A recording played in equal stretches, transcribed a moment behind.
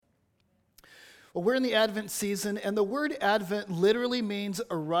Well, we're in the Advent season, and the word Advent literally means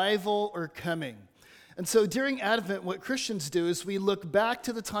arrival or coming. And so during Advent, what Christians do is we look back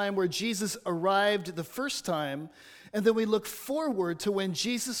to the time where Jesus arrived the first time, and then we look forward to when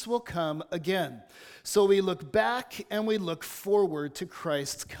Jesus will come again. So we look back and we look forward to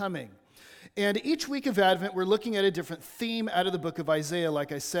Christ's coming. And each week of Advent, we're looking at a different theme out of the book of Isaiah,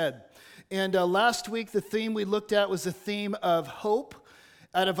 like I said. And last week, the theme we looked at was the theme of hope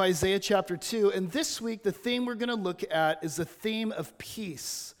out of Isaiah chapter 2. And this week, the theme we're going to look at is the theme of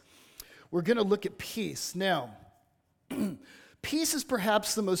peace. We're going to look at peace. Now, peace is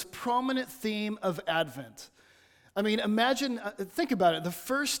perhaps the most prominent theme of Advent. I mean, think about it. The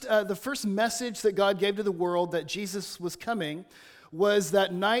first message that God gave to the world that Jesus was coming was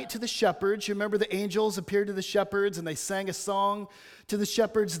that night to the shepherds. You remember the angels appeared to the shepherds and they sang a song to the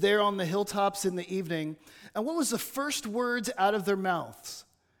shepherds there on the hilltops in the evening. And what was the first words out of their mouths?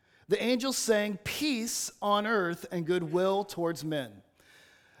 The angels sang, "Peace on earth and goodwill towards men."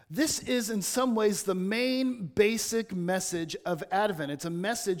 This is in some ways the main basic message of Advent. It's a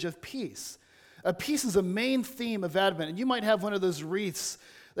message of peace. Peace is a main theme of Advent. And you might have one of those wreaths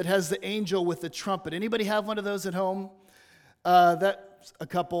that has the angel with the trumpet. Anybody have one of those at home? That's a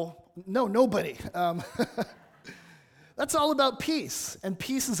couple. No, nobody. That's all about peace. And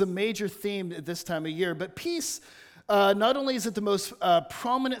peace is a major theme at this time of year. But peace, not only is it the most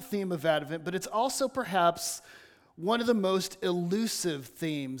prominent theme of Advent, but it's also perhaps one of the most elusive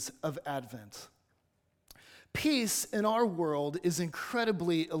themes of Advent. Peace in our world is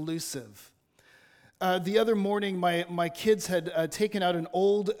incredibly elusive. The other morning, my kids had taken out an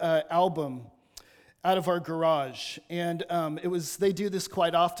old album out of our garage, and they do this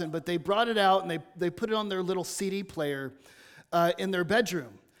quite often, but they brought it out and they put it on their little CD player in their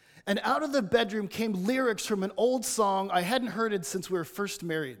bedroom. And out of the bedroom came lyrics from an old song I hadn't heard it since we were first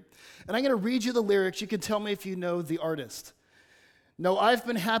married. And I'm going to read you the lyrics. You can tell me if you know the artist. "No, I've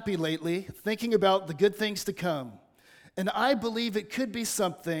been happy lately, thinking about the good things to come. And I believe it could be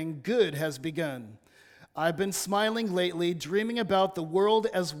something good has begun. I've been smiling lately, dreaming about the world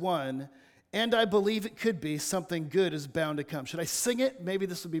as one. And I believe it could be something good is bound to come." Should I sing it? Maybe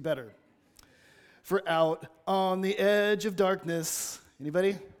this would be better. "For out on the edge of darkness,"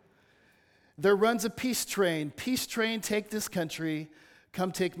 anybody? "There runs a peace train, take this country,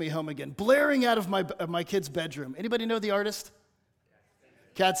 come take me home again." Blaring out of my kid's bedroom. Anybody know the artist?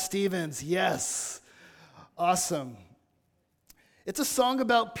 Cat Stevens, yes. Awesome. It's a song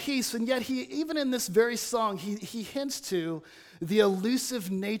about peace, and yet even in this very song, he hints to the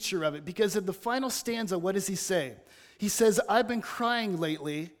elusive nature of it, because in the final stanza, what does he say? He says, "I've been crying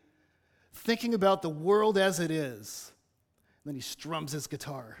lately, thinking about the world as it is." And then he strums his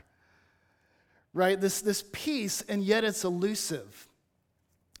guitar. Right? This peace, and yet it's elusive.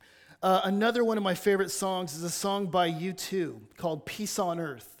 Another one of my favorite songs is a song by U2 called "Peace on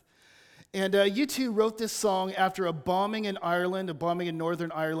Earth." And U2 wrote this song after a bombing in Ireland, a bombing in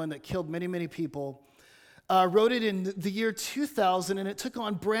Northern Ireland that killed many, many people. Wrote it in the year 2000, and it took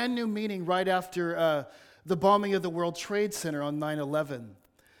on brand new meaning right after the bombing of the World Trade Center on 9/11.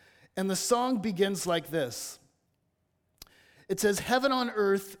 And the song begins like this. It says, "Heaven on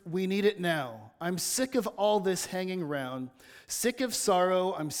earth, we need it now. I'm sick of all this hanging around. Sick of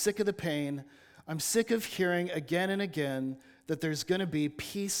sorrow, I'm sick of the pain. I'm sick of hearing again and again that there's going to be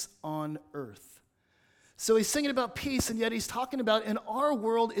peace on earth." So he's singing about peace, and yet he's talking about in our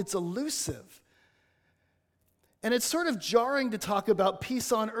world, it's elusive. And it's sort of jarring to talk about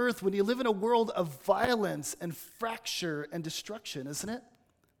peace on earth when you live in a world of violence and fracture and destruction, isn't it?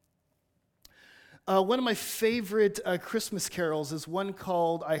 One of my favorite Christmas carols is one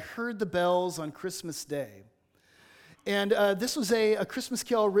called "I Heard the Bells on Christmas Day." And this was a Christmas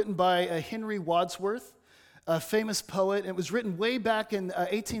carol written by Henry Wadsworth, a famous poet. And it was written way back in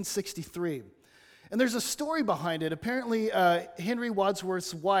 1863. And there's a story behind it. Apparently, Henry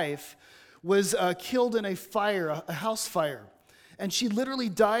Wadsworth's wife was killed in a house fire. And she literally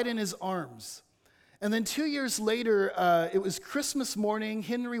died in his arms. And then 2 years later, it was Christmas morning.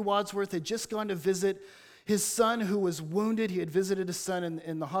 Henry Wadsworth had just gone to visit his son who was wounded. He had visited his son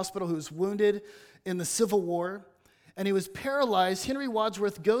in the hospital who was wounded in the Civil War. And he was paralyzed. Henry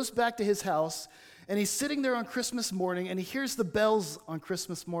Wadsworth goes back to his house, and he's sitting there on Christmas morning, and he hears the bells on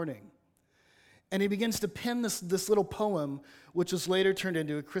Christmas morning. And he begins to pen this little poem, which was later turned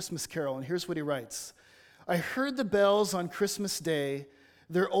into a Christmas carol. And here's what he writes. "I heard the bells on Christmas Day,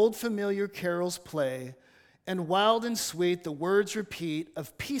 their old familiar carols play, and wild and sweet the words repeat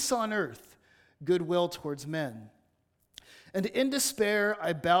of peace on earth, goodwill towards men. And in despair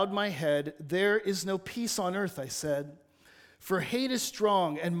I bowed my head, there is no peace on earth, I said, for hate is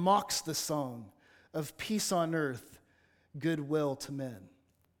strong and mocks the song. of peace on earth, goodwill to men.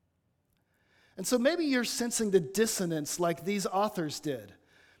 And so maybe you're sensing the dissonance like these authors did.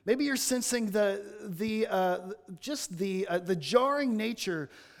 Maybe you're sensing the jarring nature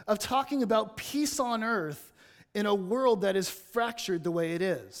of talking about peace on earth in a world that is fractured the way it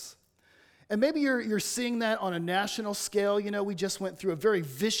is. And maybe you're seeing that on a national scale. You know, we just went through a very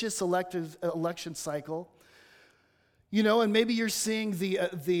vicious election cycle. You know, and maybe you're seeing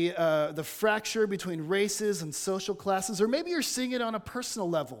the fracture between races and social classes, or maybe you're seeing it on a personal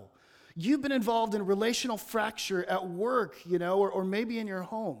level. You've been involved in relational fracture at work, you know, or maybe in your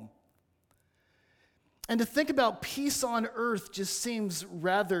home. And to think about peace on earth just seems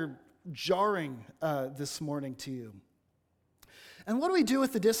rather jarring this morning to you. And what do we do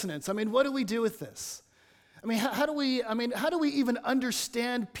with the dissonance? I mean, what do we do with this? I mean, how do we even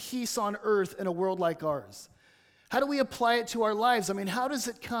understand peace on earth in a world like ours? How do we apply it to our lives? I mean, how does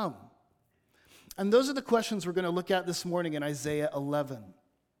it come? And those are the questions we're going to look at this morning in Isaiah 11.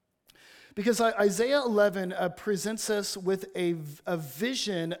 Because Isaiah 11 presents us with a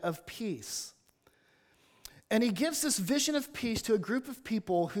vision of peace. And he gives this vision of peace to a group of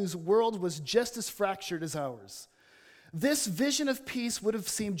people whose world was just as fractured as ours. This vision of peace would have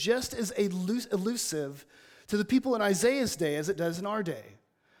seemed just as elusive to the people in Isaiah's day as it does in our day.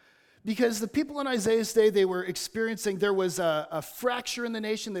 Because the people in Isaiah's day, they were experiencing, there was a fracture in the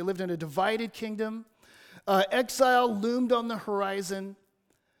nation. They lived in a divided kingdom. Exile loomed on the horizon.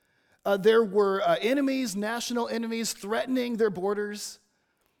 There were enemies, national enemies, threatening their borders.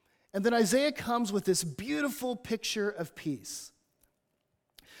 And then Isaiah comes with this beautiful picture of peace.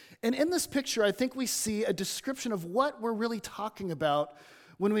 And in this picture, I think we see a description of what we're really talking about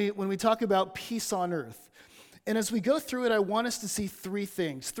when we talk about peace on earth. And as we go through it, I want us to see three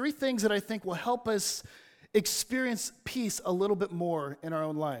things that I think will help us experience peace a little bit more in our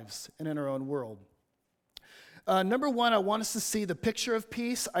own lives and in our own world. Number one, I want us to see the picture of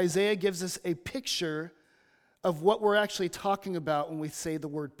peace. Isaiah gives us a picture of what we're actually talking about when we say the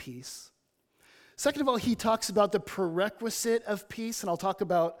word peace. Second of all, he talks about the prerequisite of peace, and I'll talk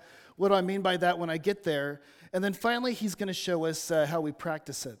about what I mean by that when I get there. And then finally, he's going to show us how we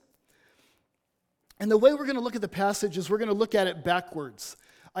practice it. And the way we're going to look at the passage is we're going to look at it backwards.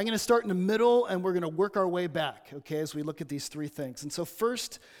 I'm going to start in the middle, and we're going to work our way back, okay, as we look at these three things. And so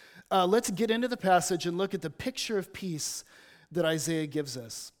first, let's get into the passage and look at the picture of peace that Isaiah gives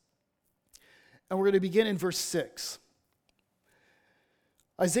us. And we're going to begin in verse 6.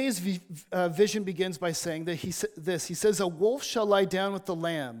 Isaiah's vision begins by saying that he says, "A wolf shall lie down with the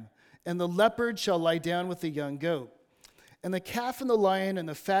lamb, and the leopard shall lie down with the young goat, and the calf and the lion and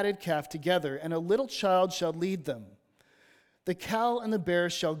the fatted calf together, and a little child shall lead them. The cow and the bear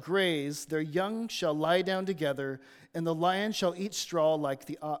shall graze, their young shall lie down together, and the lion shall eat straw like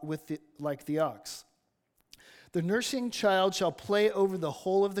the ox. The nursing child shall play over the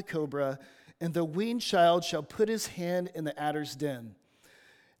hole of the cobra, and the weaned child shall put his hand in the adder's den.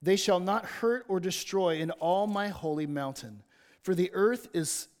 They shall not hurt or destroy in all my holy mountain, for the earth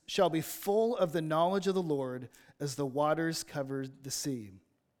shall be full of the knowledge of the Lord as the waters cover the sea."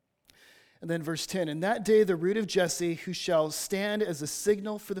 And then verse 10, "In that day the root of Jesse, who shall stand as a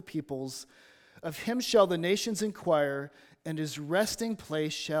signal for the peoples, of him shall the nations inquire, and his resting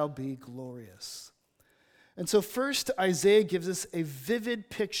place shall be glorious." And so first, Isaiah gives us a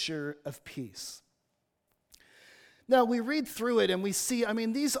vivid picture of peace. Now, we read through it and we see,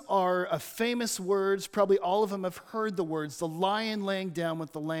 these are famous words. Probably all of them have heard the words, the lion laying down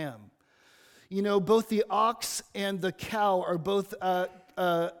with the lamb. You know, both the ox and the cow are both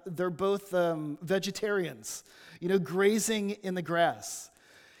vegetarians, you know, grazing in the grass.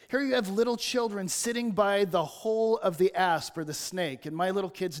 Here you have little children sitting by the hole of the asp or the snake, and my little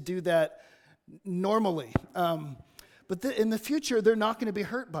kids do that normally. But in the future, they're not going to be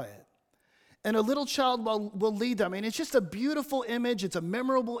hurt by it. And a little child will lead them. It's just a beautiful image. It's a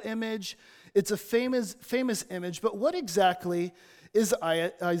memorable image. It's a famous image. But what exactly is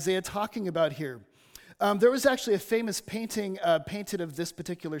Isaiah talking about here? There was actually a famous painting painted of this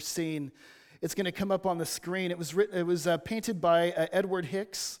particular scene. It's going to come up on the screen. It was painted by Edward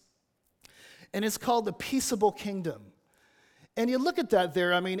Hicks, and it's called The Peaceable Kingdom. And you look at that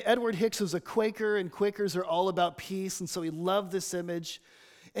there. Edward Hicks was a Quaker, and Quakers are all about peace, and so he loved this image.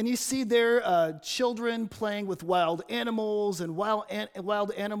 And you see there children playing with wild animals, and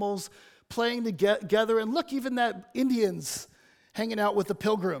wild animals playing together. And look, even that Indians hanging out with the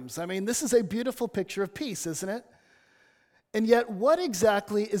pilgrims. This is a beautiful picture of peace, isn't it? And yet, what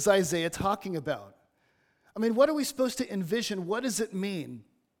exactly is Isaiah talking about? What are we supposed to envision? What does it mean?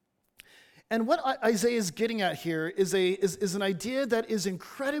 And what Isaiah is getting at here is an idea that is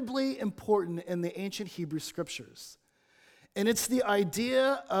incredibly important in the ancient Hebrew scriptures. And it's the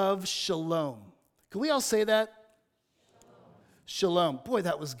idea of shalom. Can we all say that? Shalom. Boy,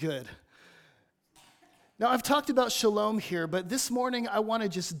 that was good. Now, I've talked about shalom here, but this morning I want to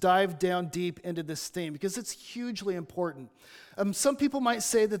just dive down deep into this theme because it's hugely important. Some people might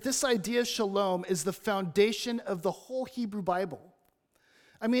say that this idea of shalom is the foundation of the whole Hebrew Bible.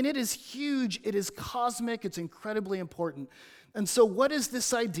 I mean, it is huge, it is cosmic, it's incredibly important. And so what is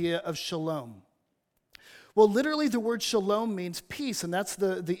this idea of shalom? Well, literally the word shalom means peace, and that's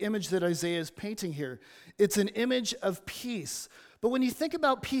the image that Isaiah is painting here. It's an image of peace. But when you think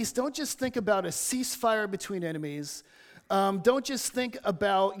about peace, don't just think about a ceasefire between enemies. Don't just think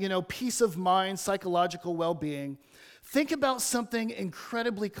about, peace of mind, psychological well-being. Think about something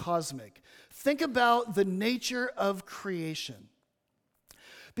incredibly cosmic. Think about the nature of creation.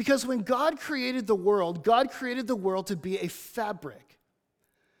 Because when God created the world to be a fabric.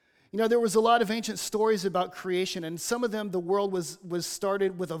 There was a lot of ancient stories about creation, and some of them, the world was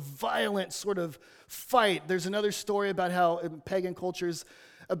started with a violent sort of fight. There's another story about how, in pagan cultures,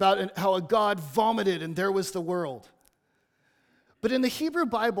 about how a god vomited and there was the world. But in the Hebrew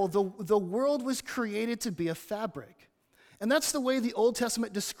Bible, the world was created to be a fabric. And that's the way the Old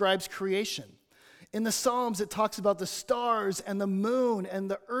Testament describes creation. In the Psalms, it talks about the stars and the moon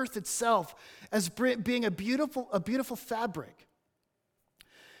and the earth itself as being a beautiful fabric.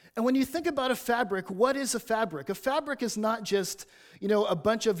 And when you think about a fabric, what is a fabric? A fabric is not just, a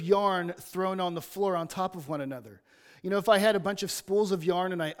bunch of yarn thrown on the floor on top of one another. If I had a bunch of spools of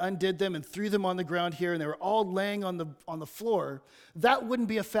yarn and I undid them and threw them on the ground here and they were all laying on the floor, that wouldn't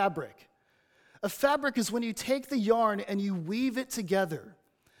be a fabric. A fabric is when you take the yarn and you weave it together.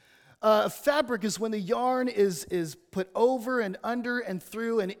 A fabric is when the yarn is put over and under and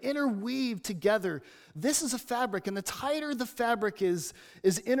through and interweaved together. This is a fabric, and the tighter the fabric is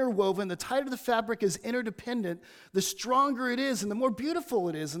interwoven, the tighter the fabric is interdependent, the stronger it is, and the more beautiful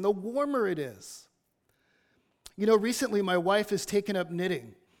it is, and the warmer it is. Recently my wife has taken up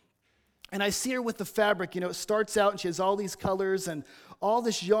knitting, and I see her with the fabric. It starts out and she has all these colors and all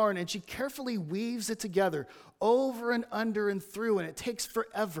this yarn, and she carefully weaves it together over and under and through, and it takes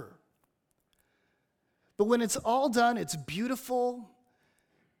forever. But when it's all done, it's beautiful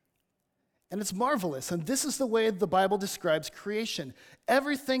and it's marvelous. And this is the way the Bible describes creation.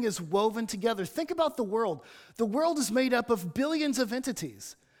 Everything is woven together. Think about the world. The world is made up of billions of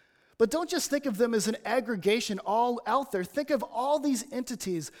entities. But don't just think of them as an aggregation all out there. Think of all these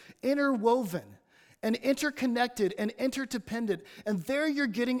entities interwoven and interconnected and interdependent. And there you're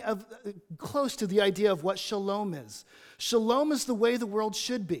getting close to the idea of what shalom is. Shalom is the way the world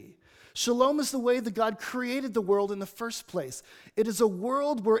should be. Shalom is the way that God created the world in the first place. It is a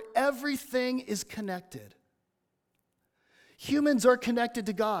world where everything is connected. Humans are connected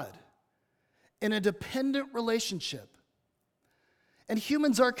to God in a dependent relationship. And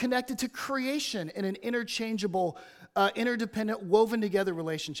humans are connected to creation in an interchangeable, interdependent, woven together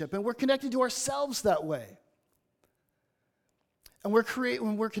relationship. And we're connected to ourselves that way. And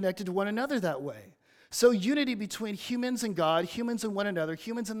we're connected to one another that way. So unity between humans and God, humans and one another,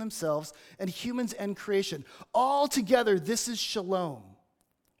 humans and themselves, and humans and creation. All together, this is shalom.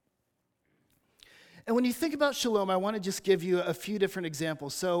 And when you think about shalom, I want to just give you a few different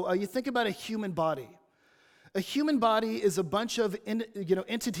examples. So you think about a human body. A human body is a bunch of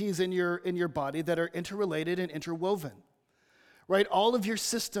entities in your body that are interrelated and interwoven. Right? All of your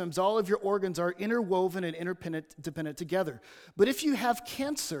systems, all of your organs are interwoven and interdependent together. But if you have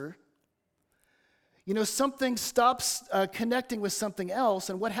cancer, something stops connecting with something else,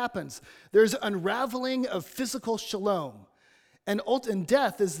 and what happens? There's unraveling of physical shalom, and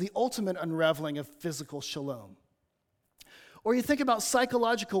death is the ultimate unraveling of physical shalom. Or you think about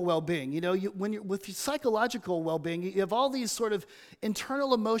psychological well-being. With psychological well-being, you have all these sort of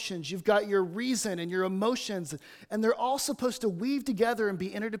internal emotions. You've got your reason and your emotions, and they're all supposed to weave together and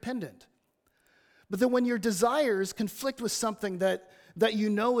be interdependent. But then when your desires conflict with something that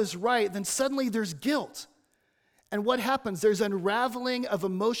is right, then suddenly there's guilt. And what happens? There's unraveling of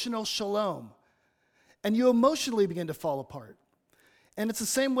emotional shalom. And you emotionally begin to fall apart. And it's the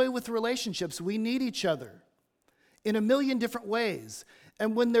same way with relationships. We need each other in a million different ways.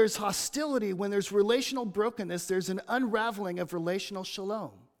 And when there's hostility, when there's relational brokenness, there's an unraveling of relational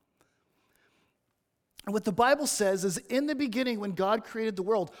shalom. And what the Bible says is in the beginning, when God created the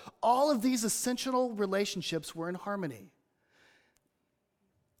world, all of these essential relationships were in harmony.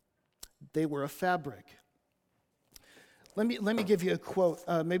 They were a fabric. Let me give you a quote.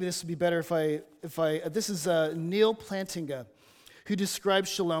 Maybe this would be better if I this is Neil Plantinga, who describes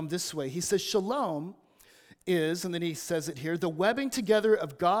shalom this way. He says, shalom is, and then he says it here, the webbing together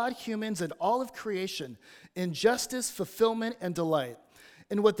of God, humans, and all of creation in justice, fulfillment, and delight,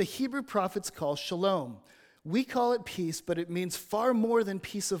 in what the Hebrew prophets call shalom. We call it peace, but it means far more than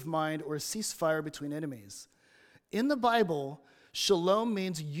peace of mind or a ceasefire between enemies. In the Bible, shalom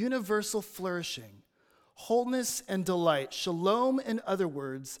means universal flourishing, wholeness, and delight. Shalom, in other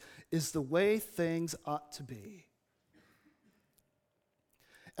words, is the way things ought to be.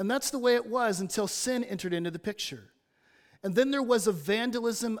 And that's the way it was until sin entered into the picture. And then there was a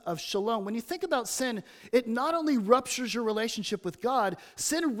vandalism of shalom. When you think about sin, it not only ruptures your relationship with God,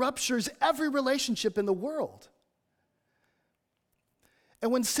 sin ruptures every relationship in the world.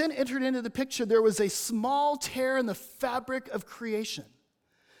 And when sin entered into the picture, there was a small tear in the fabric of creation.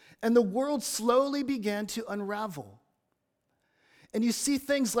 And the world slowly began to unravel. And you see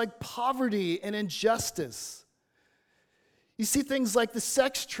things like poverty and injustice. You see things like the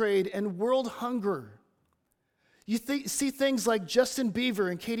sex trade and world hunger. You see things like Justin Bieber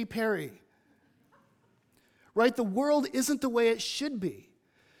and Katy Perry. Right? The world isn't the way it should be.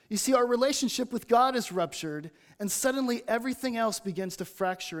 You see, our relationship with God is ruptured, and suddenly everything else begins to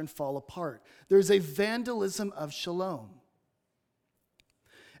fracture and fall apart. There's a vandalism of shalom.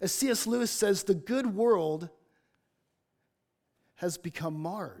 As C.S. Lewis says, the good world has become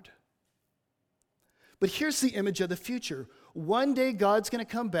marred. But here's the image of the future. One day God's going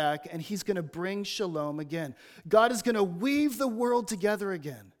to come back and he's going to bring shalom again. God is going to weave the world together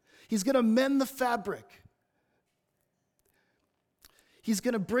again. He's going to mend the fabric. He's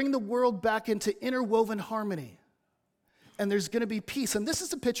going to bring the world back into interwoven harmony. And there's going to be peace. And this is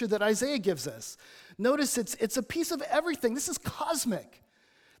the picture that Isaiah gives us. Notice it's a piece of everything. This is cosmic.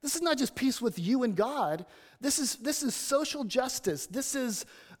 This is not just peace with you and God. This is social justice. This is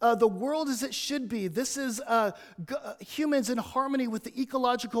the world as it should be. This is humans in harmony with the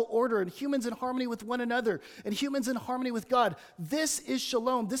ecological order, and humans in harmony with one another, and humans in harmony with God. This is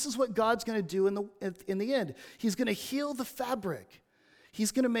shalom. This is what God's going to do in the end. He's going to heal the fabric.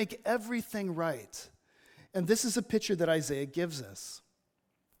 He's going to make everything right. And this is a picture that Isaiah gives us.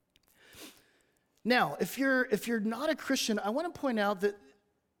 Now, if you're not a Christian, I want to point out that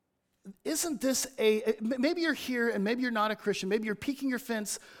isn't this maybe you're here and maybe you're not a Christian. Maybe you're peeking your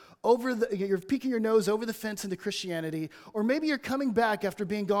nose over the fence into Christianity, or maybe you're coming back after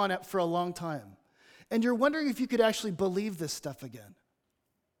being gone for a long time. And you're wondering if you could actually believe this stuff again.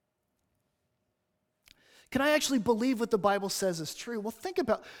 Can I actually believe what the Bible says is true? Well, think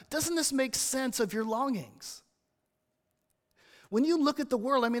about, doesn't this make sense of your longings? When you look at the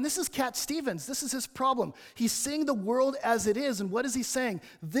world, this is Cat Stevens. This is his problem. He's seeing the world as it is, and what is he saying?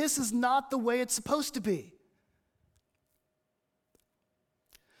 This is not the way it's supposed to be.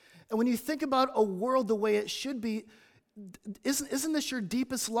 And when you think about a world the way it should be, isn't this your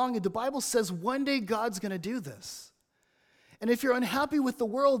deepest longing? The Bible says one day God's going to do this. And if you're unhappy with the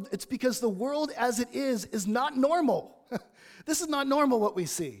world, it's because the world as it is not normal. This is not normal what we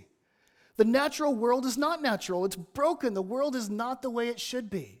see. The natural world is not natural. It's broken. The world is not the way it should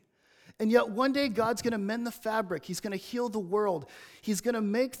be. And yet one day God's going to mend the fabric. He's going to heal the world. He's going to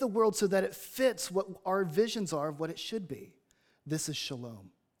make the world so that it fits what our visions are of what it should be. This is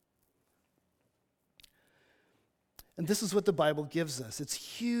shalom. And this is what the Bible gives us. It's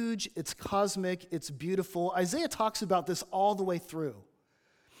huge, it's cosmic, it's beautiful. Isaiah talks about this all the way through.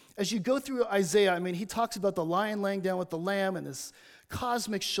 As you go through Isaiah, he talks about the lion laying down with the lamb and this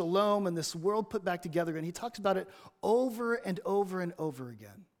cosmic shalom and this world put back together. And he talks about it over and over and over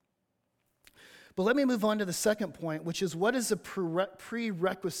again. But let me move on to the second point, which is what is the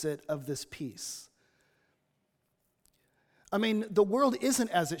prerequisite of this peace? The world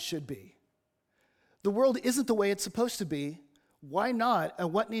isn't as it should be. The world isn't the way it's supposed to be. Why not?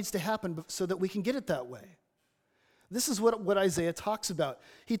 And what needs to happen so that we can get it that way? This is what Isaiah talks about.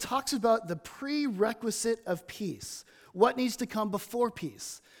 He talks about the prerequisite of peace. What needs to come before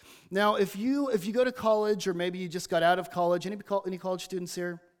peace? Now, if you go to college, or maybe you just got out of college, any college students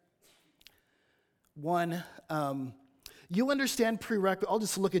here? One. You understand prerequisites. I'll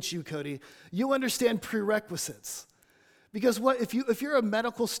just look at you, Cody. You understand prerequisites. Because if you're a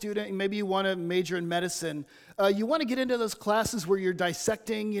medical student and maybe you want to major in medicine, you want to get into those classes where you're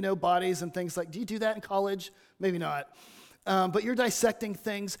dissecting, bodies and things like. Do you do that in college? Maybe not. But you're dissecting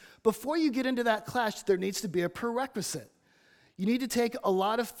things. Before you get into that class, there needs to be a prerequisite. You need to take a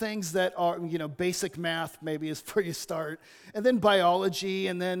lot of things that are, basic math maybe is where you start, and then biology,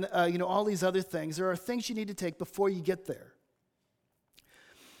 and then all these other things. There are things you need to take before you get there.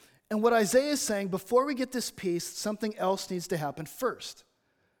 And what Isaiah is saying, before we get this peace, something else needs to happen first.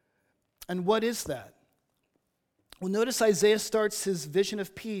 And what is that? Well, notice Isaiah starts his vision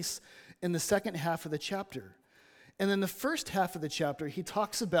of peace in the second half of the chapter. And then the first half of the chapter, he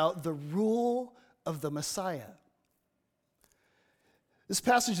talks about the rule of the Messiah. This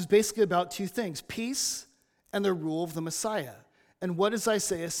passage is basically about two things: peace and the rule of the Messiah. And what is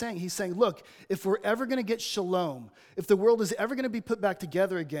Isaiah saying? He's saying, look, if we're ever going to get shalom, if the world is ever going to be put back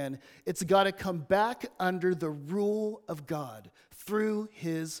together again, it's got to come back under the rule of God through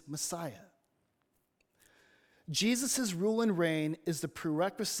his Messiah. Jesus' rule and reign is the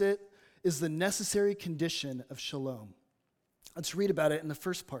prerequisite, is the necessary condition of shalom. Let's read about it in the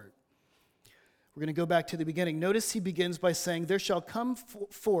first part. We're going to go back to the beginning. Notice he begins by saying, there shall come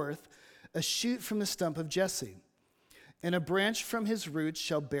forth a shoot from the stump of Jesse, and a branch from his roots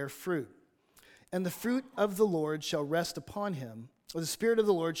shall bear fruit. And the fruit of the Lord shall rest upon him, or the Spirit of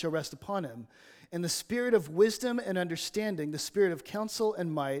the Lord shall rest upon him, and the Spirit of wisdom and understanding, the Spirit of counsel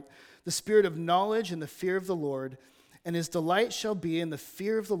and might, the Spirit of knowledge and the fear of the Lord. And his delight shall be in the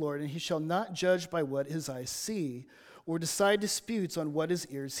fear of the Lord, and he shall not judge by what his eyes see, or decide disputes on what his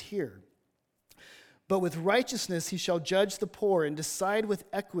ears hear. But with righteousness he shall judge the poor, and decide with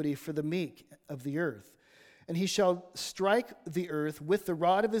equity for the meek of the earth. And he shall strike the earth with the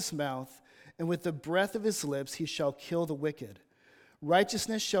rod of his mouth, and with the breath of his lips he shall kill the wicked.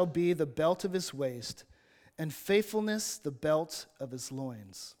 Righteousness shall be the belt of his waist, and faithfulness the belt of his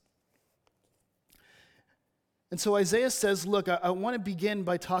loins. And so Isaiah says, look, I want to begin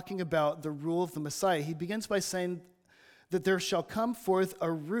by talking about the rule of the Messiah. He begins by saying that there shall come forth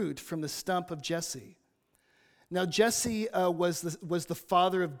a root from the stump of Jesse. Now, Jesse was the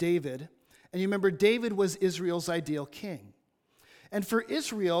father of David. And you remember, David was Israel's ideal king. And for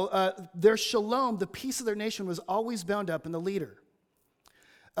Israel, their shalom, the peace of their nation, was always bound up in the leader.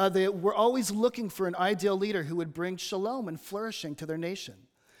 They were always looking for an ideal leader who would bring shalom and flourishing to their nation.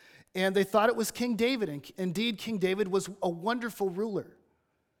 And they thought it was King David. And indeed, King David was a wonderful ruler.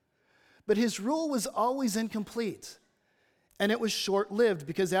 But his rule was always incomplete. And it was short-lived,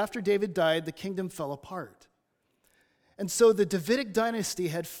 because after David died, the kingdom fell apart. And so the Davidic dynasty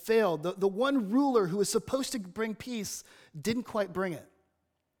had failed. The one ruler who was supposed to bring peace didn't quite bring it.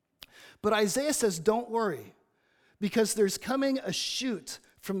 But Isaiah says, don't worry, because there's coming a shoot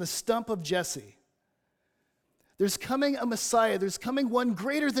from the stump of Jesse. There's coming a Messiah. There's coming one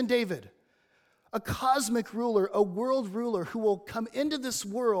greater than David, a cosmic ruler, a world ruler who will come into this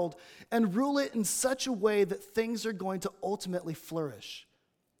world and rule it in such a way that things are going to ultimately flourish.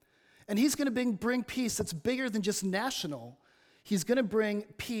 And he's going to bring peace that's bigger than just national. He's going to bring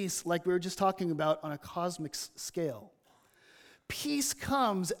peace, like we were just talking about, on a cosmic scale. Peace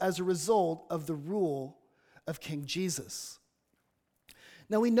comes as a result of the rule of King Jesus.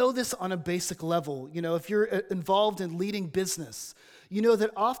 Now, we know this on a basic level. You know, if you're involved in leading business, you know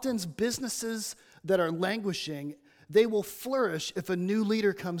that often businesses that are languishing, they will flourish if a new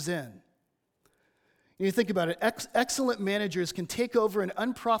leader comes in. You think about it, excellent managers can take over an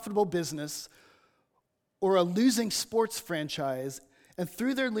unprofitable business or a losing sports franchise, and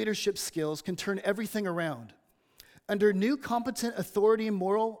through their leadership skills can turn everything around. Under new competent authority and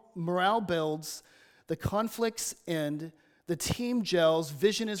morale builds, the conflicts end, the team gels,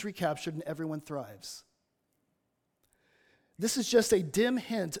 vision is recaptured, and everyone thrives. This is just a dim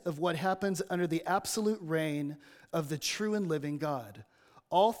hint of what happens under the absolute reign of the true and living God.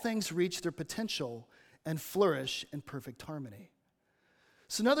 All things reach their potential and flourish in perfect harmony.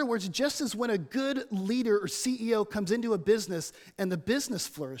 So in other words, just as when a good leader or CEO comes into a business and the business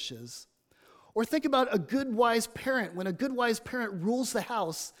flourishes, or think about a good wise parent. When a good wise parent rules the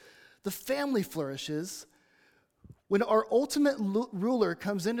house, the family flourishes. When our ultimate ruler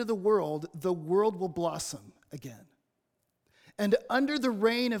comes into the world will blossom again. And under the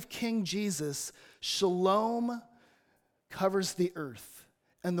reign of King Jesus, shalom covers the earth,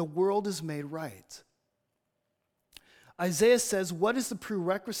 and the world is made right. Isaiah says, what is the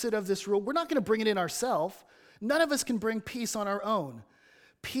prerequisite of this rule? We're not going to bring it in ourselves. None of us can bring peace on our own.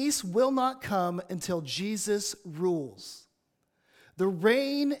 Peace will not come until Jesus rules. The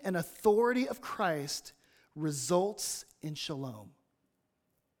reign and authority of Christ results in shalom.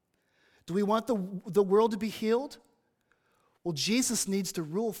 Do we want the world to be healed? Well, Jesus needs to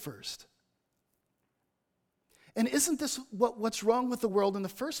rule first. And isn't this what's wrong with the world in the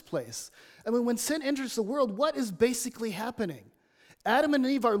first place? I mean, when sin enters the world, what is basically happening? Adam and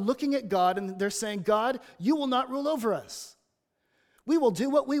Eve are looking at God and they're saying, God, you will not rule over us. We will do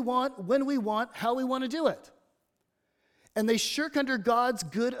what we want, when we want, how we want to do it. And they shirk under God's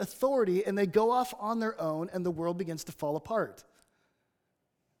good authority and they go off on their own and the world begins to fall apart.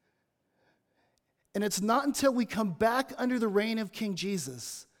 And it's not until we come back under the reign of King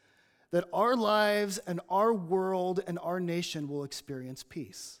Jesus that our lives and our world and our nation will experience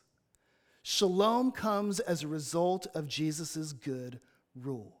peace. Shalom comes as a result of Jesus' good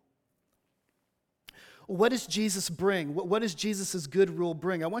rule. What does Jesus bring? What does Jesus' good rule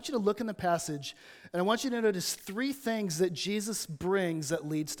bring? I want you to look in the passage, and I want you to notice three things that Jesus brings that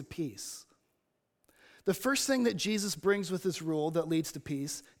leads to peace. The first thing that Jesus brings with his rule that leads to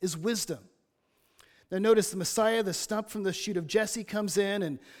peace is wisdom. Now notice the Messiah, the stump from the shoot of Jesse, comes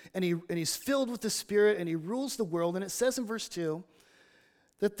in, and he's filled with the Spirit, and he rules the world. And it says in verse 2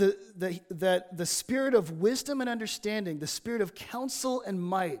 that the spirit of wisdom and understanding, the spirit of counsel and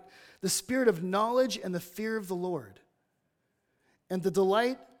might, the spirit of knowledge and the fear of the Lord. And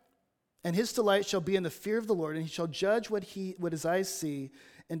his delight shall be in the fear of the Lord, and he shall judge what his eyes see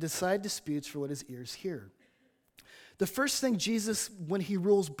and decide disputes for what his ears hear. The first thing Jesus, when he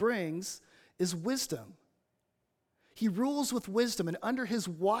rules, brings is wisdom. He rules with wisdom, and under his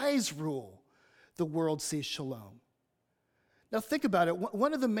wise rule, the world sees shalom. Now think about it.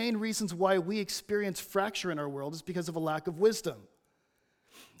 One of the main reasons why we experience fracture in our world is because of a lack of wisdom.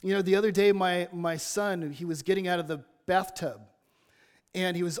 You know, the other day, my son, he was getting out of the bathtub,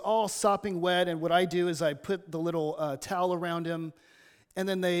 and he was all sopping wet, and what I do is I put the little towel around him, and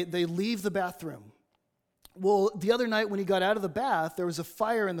then they leave the bathroom. Well, the other night when he got out of the bath, there was a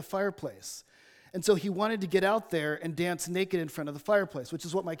fire in the fireplace. And so he wanted to get out there and dance naked in front of the fireplace, which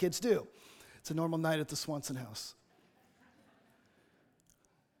is what my kids do. It's a normal night at the Swanson house.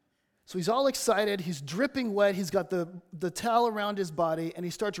 So he's all excited, he's dripping wet, he's got the towel around his body, and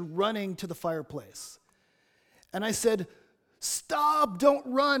he starts running to the fireplace. And I said, "Stop, don't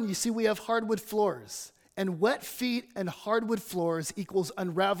run." You see, we have hardwood floors, and wet feet and hardwood floors equals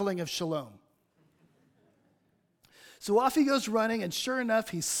unraveling of shalom. So off he goes running, and sure enough,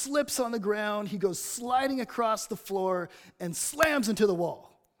 he slips on the ground, he goes sliding across the floor, and slams into the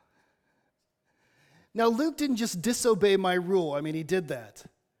wall. Now, Luke didn't just disobey my rule. I mean, he did that.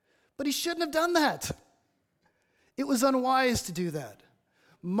 But he shouldn't have done that. It was unwise to do that.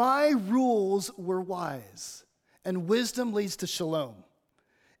 My rules were wise, and wisdom leads to shalom.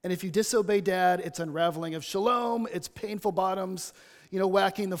 And if you disobey Dad, it's unraveling of shalom, it's painful bottoms,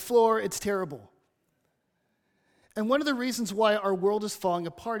 whacking the floor, it's terrible. And one of the reasons why our world is falling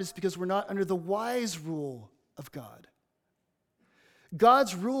apart is because we're not under the wise rule of God.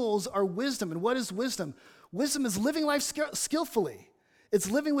 God's rules are wisdom. And what is wisdom? Wisdom is living life skillfully.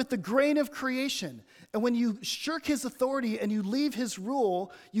 It's living with the grain of creation. And when you shirk his authority and you leave his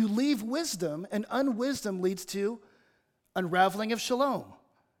rule, you leave wisdom, and unwisdom leads to unraveling of shalom.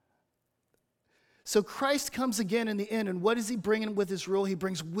 So Christ comes again in the end, and what does he bring in with his rule? He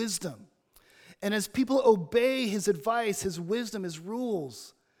brings wisdom. And as people obey his advice, his wisdom, his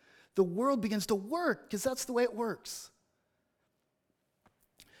rules, the world begins to work, because that's the way it works.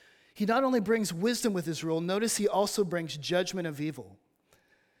 He not only brings wisdom with his rule, notice he also brings judgment of evil.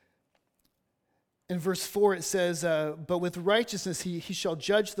 In verse 4 it says, "But with righteousness he shall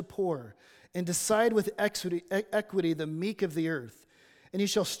judge the poor, and decide with equity the meek of the earth. And he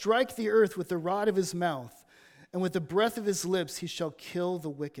shall strike the earth with the rod of his mouth, and with the breath of his lips he shall kill the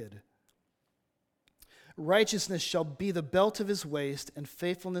wicked. Righteousness shall be the belt of his waist, and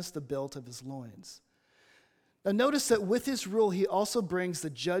faithfulness the belt of his loins." Now notice that with his rule, he also brings the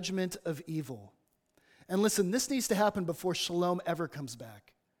judgment of evil. And listen, this needs to happen before shalom ever comes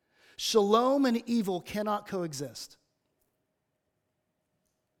back. Shalom and evil cannot coexist.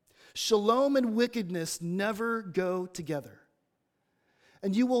 Shalom and wickedness never go together.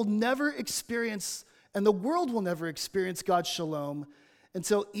 And you will never experience, and the world will never experience God's shalom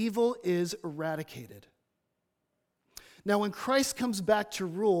until evil is eradicated. Now, when Christ comes back to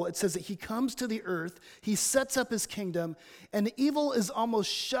rule, it says that he comes to the earth, he sets up his kingdom, and evil is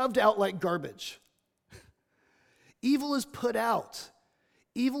almost shoved out like garbage. Evil is put out.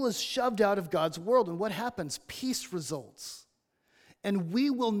 Evil is shoved out of God's world, and what happens? Peace results. And we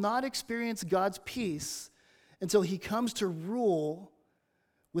will not experience God's peace until he comes to rule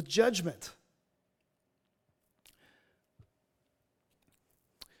with judgment.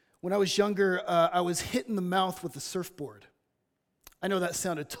 When I was younger, I was hit in the mouth with a surfboard. I know that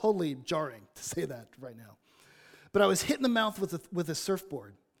sounded totally jarring to say that right now. But I was hit in the mouth with a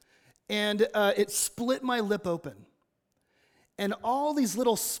surfboard. And it split my lip open. And all these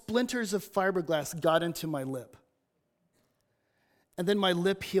little splinters of fiberglass got into my lip. And then my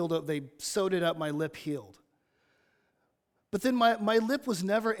lip healed up. They sewed it up, my lip healed. But then my lip was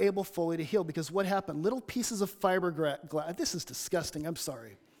never able fully to heal, because what happened? Little pieces of fiberglass, this is disgusting, I'm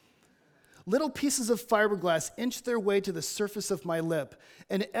sorry. Little pieces of fiberglass inched their way to the surface of my lip.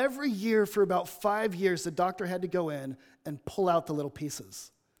 And every year for about 5 years, the doctor had to go in and pull out the little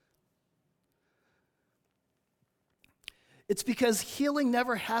pieces. It's because healing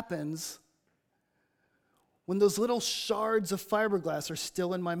never happens when those little shards of fiberglass are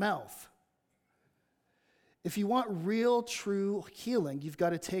still in my mouth. If you want real, true healing, you've got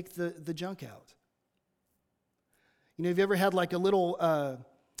to take the junk out. You know, have you ever had like a little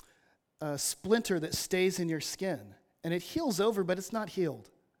splinter that stays in your skin? And it heals over, but it's not healed.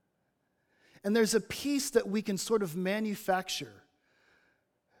 And there's a piece that we can sort of manufacture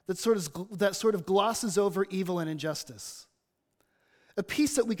that sort of glosses over evil and injustice. A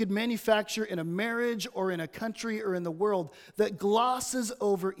piece that we could manufacture in a marriage or in a country or in the world that glosses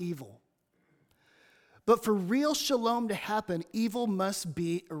over evil. But for real shalom to happen, evil must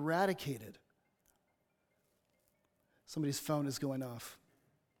be eradicated. Somebody's phone is going off.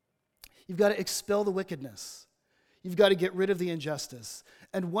 You've got to expel the wickedness. You've got to get rid of the injustice.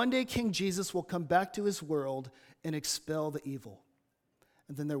 And one day King Jesus will come back to his world and expel the evil.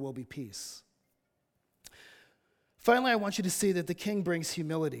 And then there will be peace. Finally, I want you to see that the king brings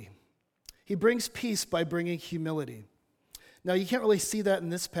humility. He brings peace by bringing humility. Now, you can't really see that in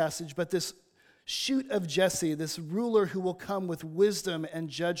this passage, but this shoot of Jesse, this ruler who will come with wisdom and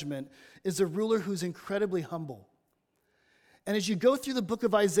judgment, is a ruler who's incredibly humble. And as you go through the book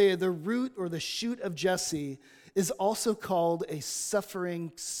of Isaiah, the root or the shoot of Jesse is also called a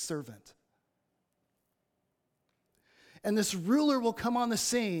suffering servant. And this ruler will come on the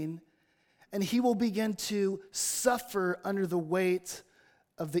scene, and he will begin to suffer under the weight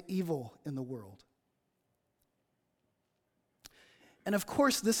of the evil in the world. And of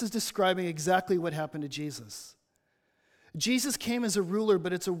course, this is describing exactly what happened to Jesus. Jesus came as a ruler,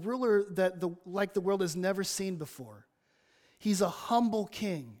 but it's a ruler that like the world has never seen before. He's a humble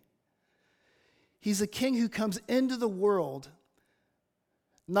king. He's a king who comes into the world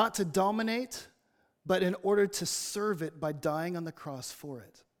not to dominate, but in order to serve it by dying on the cross for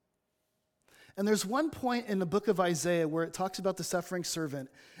it. And there's one point in the book of Isaiah where it talks about the suffering servant,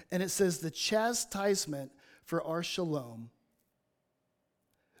 and it says the chastisement for our shalom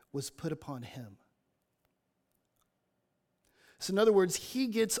was put upon him. So in other words, he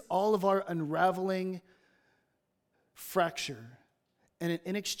gets all of our unraveling fracture, and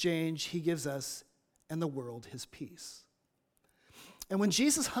in exchange, he gives us and the world his peace. And when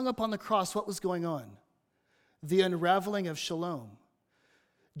Jesus hung up on the cross, what was going on? The unraveling of shalom.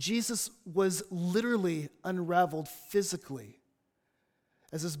 Jesus was literally unraveled physically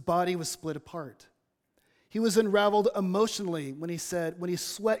as his body was split apart. He was unraveled emotionally when he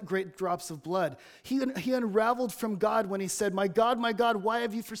sweat great drops of blood. He unraveled from God when he said, my God, why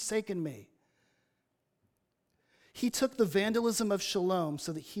have you forsaken me? He took the vandalism of shalom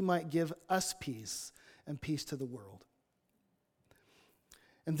so that he might give us peace and peace to the world.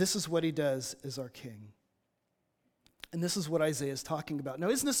 And this is what he does as our king. And this is what Isaiah is talking about. Now,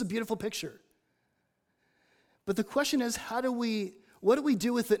 isn't this a beautiful picture? But the question is, what do we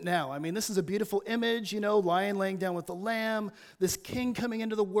do with it now? I mean, this is a beautiful image, lion laying down with the lamb, this king coming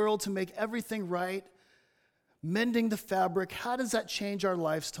into the world to make everything right, mending the fabric. How does that change our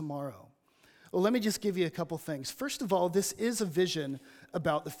lives tomorrow? Well, let me just give you a couple things. First of all, this is a vision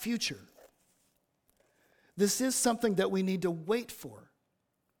about the future. This is something that we need to wait for.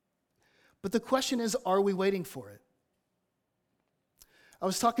 But the question is, are we waiting for it? I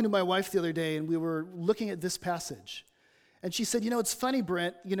was talking to my wife the other day, and we were looking at this passage. And she said, it's funny,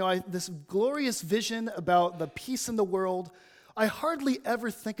 Brent, this glorious vision about the peace in the world, I hardly ever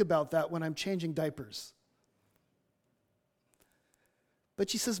think about that when I'm changing diapers.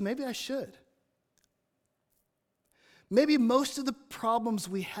 But she says, maybe I should. Maybe most of the problems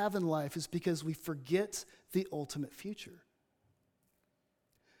we have in life is because we forget the ultimate future.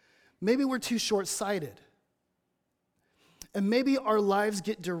 Maybe we're too short-sighted. And maybe our lives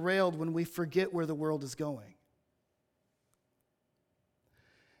get derailed when we forget where the world is going.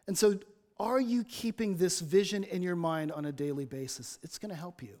 And so, are you keeping this vision in your mind on a daily basis? It's going to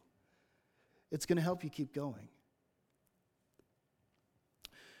help you. It's going to help you keep going.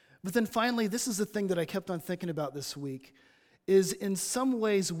 But then finally, this is the thing that I kept on thinking about this week, is in some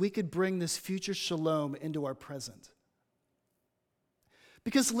ways we could bring this future shalom into our present.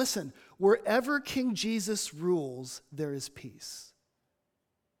 Because listen, wherever King Jesus rules, there is peace.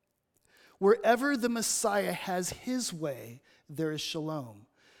 Wherever the Messiah has his way, there is shalom.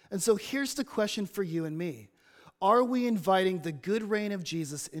 And so here's the question for you and me. Are we inviting the good reign of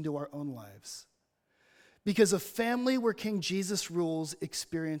Jesus into our own lives? Because a family where King Jesus rules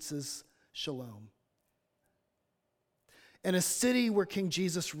experiences shalom. And a city where King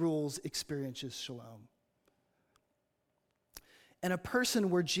Jesus rules experiences shalom. And a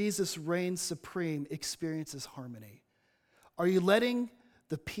person where Jesus reigns supreme experiences harmony. Are you letting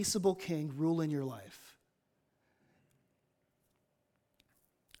the peaceable king rule in your life?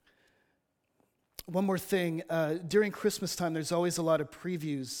 One more thing. During Christmas time, there's always a lot of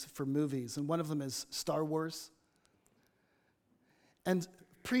previews for movies, and one of them is Star Wars. And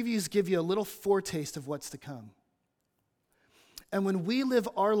previews give you a little foretaste of what's to come. And when we live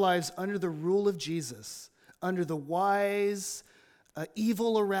our lives under the rule of Jesus, under the wise,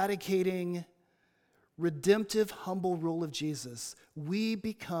 evil eradicating, redemptive, humble rule of Jesus, we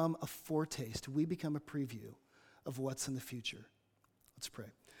become a foretaste, we become a preview of what's in the future. Let's pray.